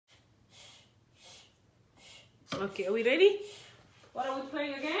Okay, are we ready? What are we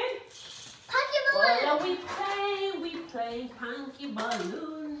playing again? Punky balloon. What are we playing? We playing Punky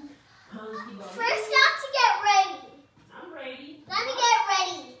balloon. Punky balloon. First, you have to get ready. I'm ready. Let me get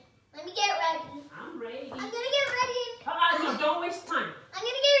ready. Let me get ready. I'm ready. I'm gonna get ready. No, don't waste time. I'm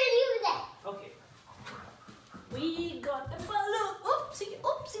gonna get ready with that. Okay. We got the balloon. Oopsie,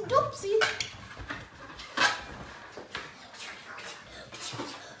 oopsie, doopsie.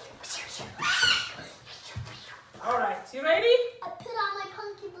 All right, you ready? I put on my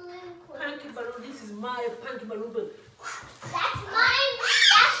punky balloon clothes. Punky balloon. This is my punky balloon. That's mine.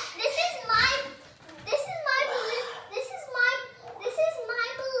 This is my balloon. This is my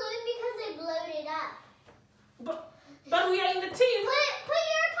balloon because I blowed it up. But we are in the team. Put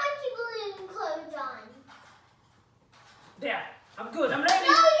your punky balloon clothes on. There. I'm good. I'm ready. No,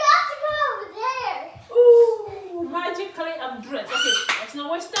 you have to go over there. Ooh, magically I'm dressed. Okay, let's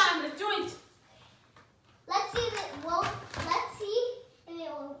not waste time. Let's do it. Let's see if it won't. Let's see if it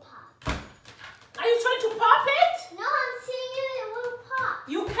won't pop. Are you trying to pop it? No, I'm seeing if it won't pop.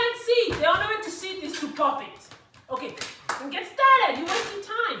 You can't see it. The only way to see it is to pop it. Okay, then get started. You're wasting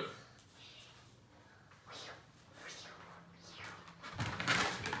time.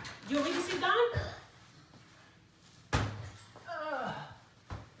 You want me to sit down?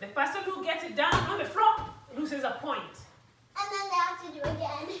 The person who gets it down on the floor loses a point. And then they have to do it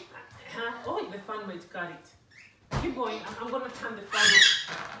again. Oh, the fan might cut it. Keep going. I'm going to turn the fan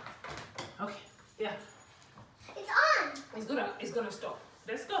on. Okay, yeah. It's on. It's gonna stop.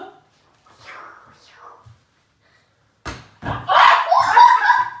 Let's go.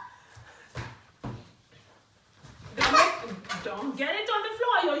 Don't get it on the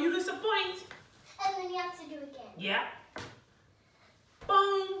floor or you lose a point. And then you have to do it again. Yeah.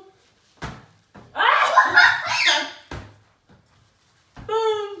 Boom.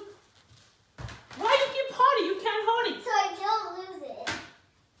 Boom. Why do you keep holding? You can't hold it. So I don't lose it.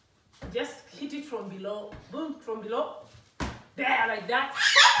 Just hit it from below. Boom, from below. There, like that.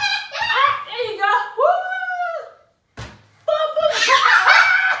 There you go. Woo! Boom, boom.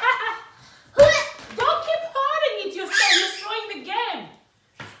 Don't keep holding it. You're throwing the game.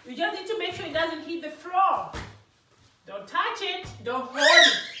 You just need to make sure it doesn't hit the floor. Don't touch it. Don't hold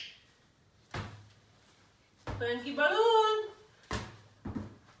it. Punky balloon.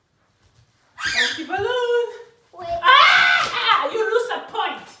 Punky balloon. Wait. You lose a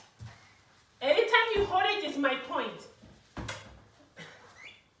point. Every time you hold it, it's my point.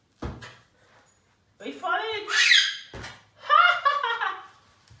 Wait for it.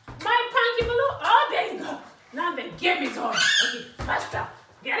 My punky balloon. Oh, there you go. Now the game is on. Okay, faster.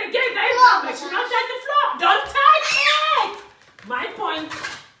 Get it. There you go. Make sure you don't touch the floor. Don't touch it. My point.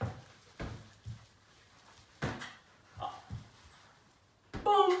 Oh.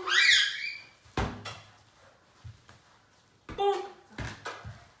 Boom. Boom.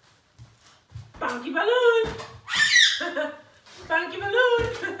 Punky balloon. Punky balloon.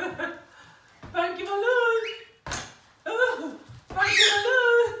 Punky balloon. Oh, punky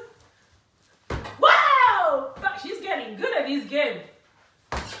balloon. Wow! She's getting good at this game.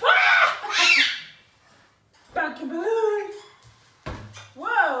 Punky balloon.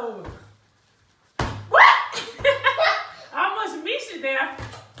 Whoa. What? I almost missed it there.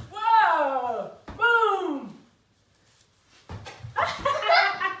 Whoa. Boom.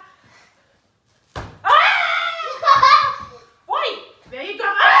 Wait. There you go.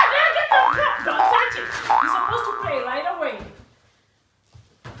 Don't touch it. You're supposed to play right away.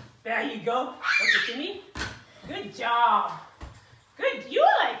 There you go. Okay, to me. Good job. Good.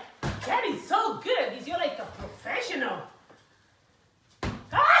 You're like, that is so good at this. You're like a professional.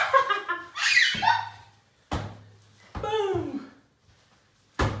 Boom.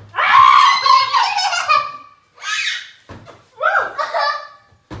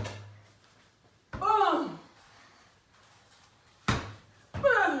 Boom.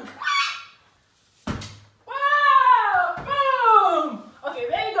 Boom. Wow. Boom. Okay,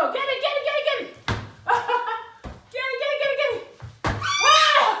 there you go. Get it. Get it.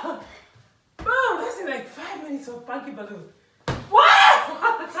 Wow. Boom. That's in like 5 minutes of punky balloon.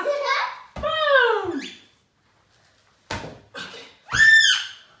 Wow. Boom. Okay.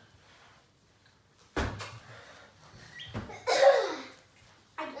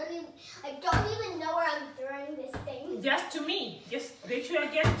 I don't even know where I'm throwing this thing. Just to me. Just make sure I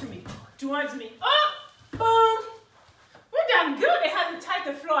get it to me. Towards me. Oh! Boom! We're done good. They haven't touched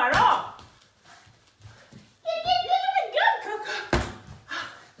the floor at all. Good, Coco.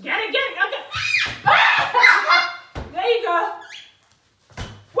 Get it. Okay. There you go.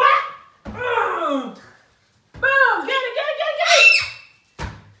 What? Boom! Boom! Get it.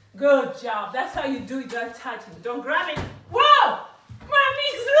 Good job. That's how you do it. Don't touch it. Don't grab it. Whoa!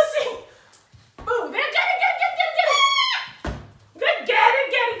 Mommy's losing. Boom. There. Get it.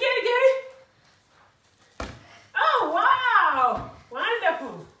 Good. Get it. Oh, wow.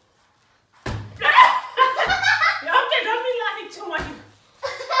 Wonderful. Okay, don't be laughing too much.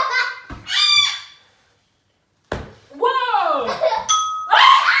 Whoa!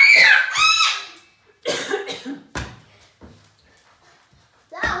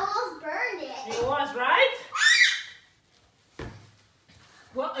 That almost burned it. It was, right?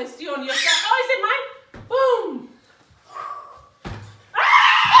 Well, it's still on your side. Oh, is it mine? Boom!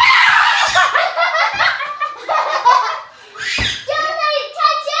 Don't let it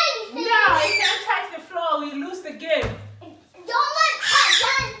touch anything. No, it can't touch the floor. We lose the game. Don't let it touch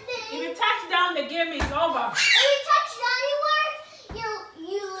anything. If you touch down, the game is over. If you touch it anywhere,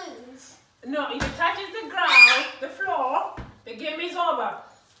 you lose. No, if it touches the ground, the floor, the game is over.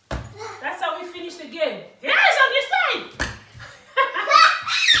 That's how we finish the game. Yes, on your side.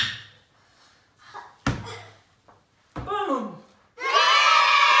 Boom.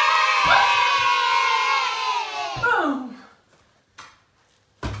 Boom.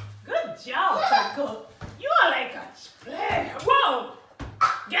 Good job, Taco. You are like a player. Whoa.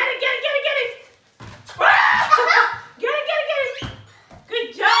 Get it. Get it.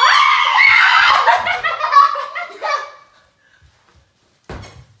 Good job.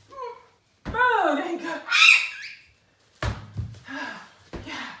 Oh, there you go.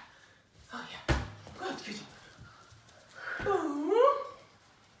 Yeah. Oh, yeah. Good. Boom.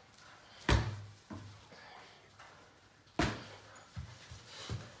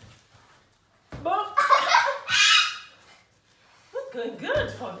 Boom. We're good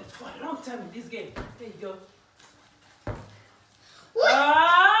for a long time in this game. There you go.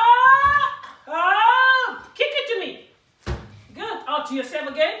 Kick it to me. Good. Out to yourself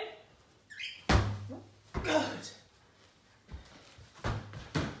again. Good.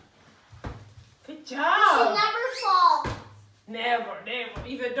 Good job. You should never fall. Never.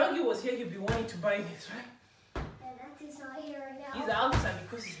 If a doggy was here, he'd be wanting to bite it, right? Yeah, he's not here right now. He's outside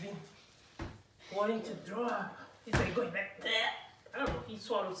because he's been wanting to throw up. He's like going back there. I don't know. He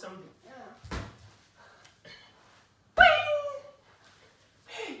swallowed something.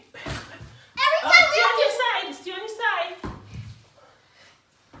 Stay on your side.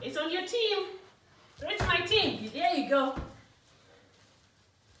 It's on your team. It's my team. There you go.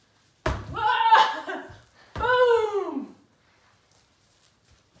 Whoa! Boom!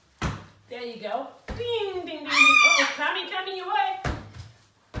 There you go. Ding, ding, ding, ding. Oh, coming your way.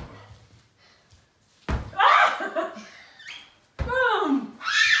 Ah! Boom!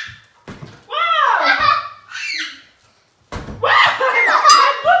 Wow!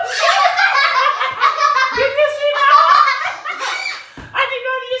 Did you see that? I did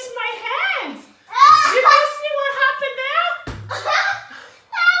not use my hands. Did you see what happened there?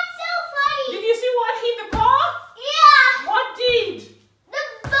 That's so funny. Did you see what hit the ball? Yeah. What did? The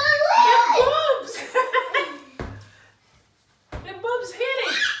balloon. The boobs. The boobs hit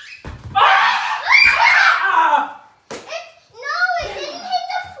it. Ah! No, it didn't hit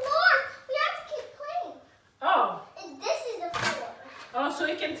the floor. We have to keep playing. Oh. And this is the floor. Oh, so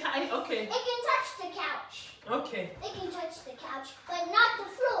it can tie. Okay. It can touch the couch. Okay. It can touch the couch, but not the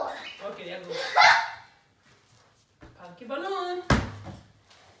floor. Okay, there goes. Punky balloon.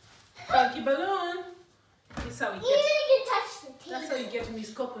 Punky balloon. This is how we Even get. it can touch the TV. That's how you get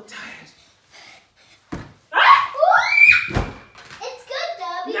Miss Coco tired. It's good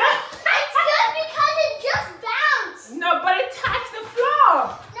though. It's good because it just bounced. No, but it touched the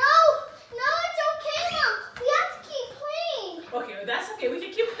floor. No, it's okay, Mom. We have to keep playing. Okay, that's okay. We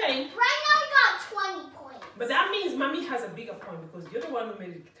can keep playing. Right now we got 20 points. But that means Mommy has a bigger point because you're the one who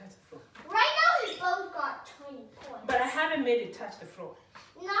made it touch the floor. Right now we both got 20 points. But I haven't made it touch the floor.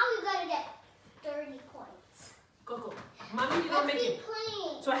 Now we gotta get 30 points. Go. Mommy didn't make Let's it. keep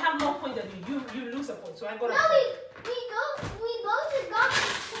playing. So I have more points than you. You lose a point. So I got No, a point. we both have got the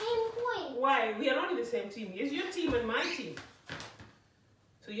same point. Why? We are only the same team. It's your team and my team.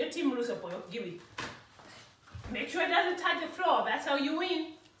 So your team lose a point. Okay, give it. Make sure it doesn't touch the floor. That's how you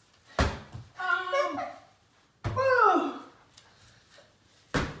win. Oh.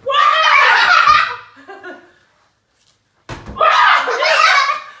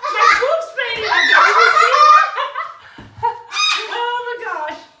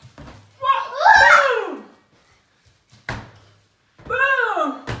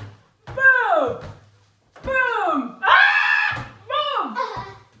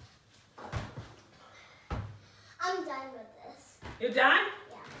 You're done?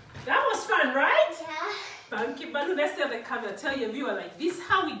 Yeah. That was fun, right? Yeah. Punky balloon. Let's tell the camera. Tell your viewer like this.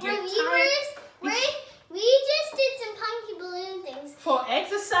 How we get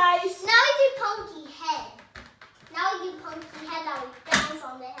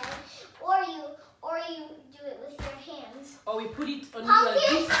And you do like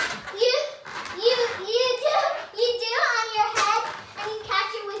Punky, this. you do it on your head, and you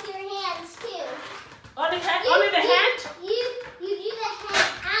catch it with your hands too. On the head, only the hand? You do the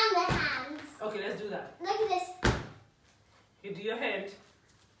head and the hands. Okay, let's do that. Look at this. You do your hand.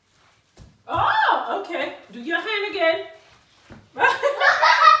 Oh, okay. Do your hand again.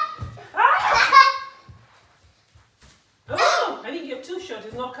 Oh, I think you're too short.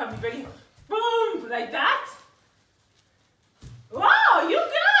 It's not coming very. Boom, like that. Wow, you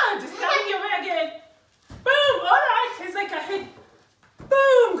good. It's coming your way again. Boom. All right. It's like a hit.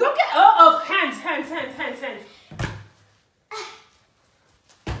 Boom. Go get. Oh, hands. Head.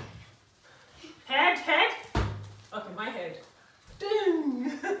 Okay, my head. Ding.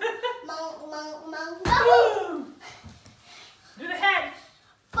 Boom. Do the head.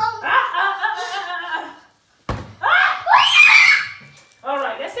 All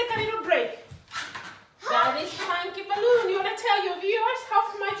right, let's take a little break. That is Punky Balloon. You want to tell your viewers how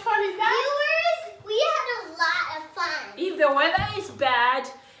much fun is that? Viewers, we had a lot of fun. If the weather is bad,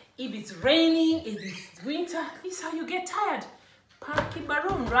 if it's raining, if it's winter, this is how you get tired. Punky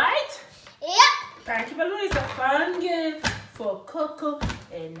Balloon, right? Yep. Punky Balloon is a fun game for Coco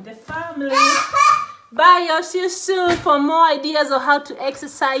and the family. Bye, I'll see you soon for more ideas on how to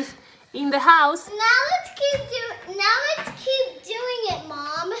exercise in the house. Now let's keep doing it,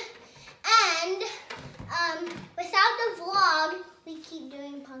 Mom. And without the vlog, we keep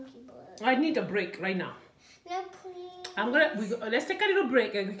doing Punky Balloon. I need a break right now. No, please. Let's take a little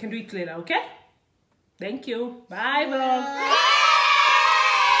break and we can do it later, okay? Thank you. Bye, vlog.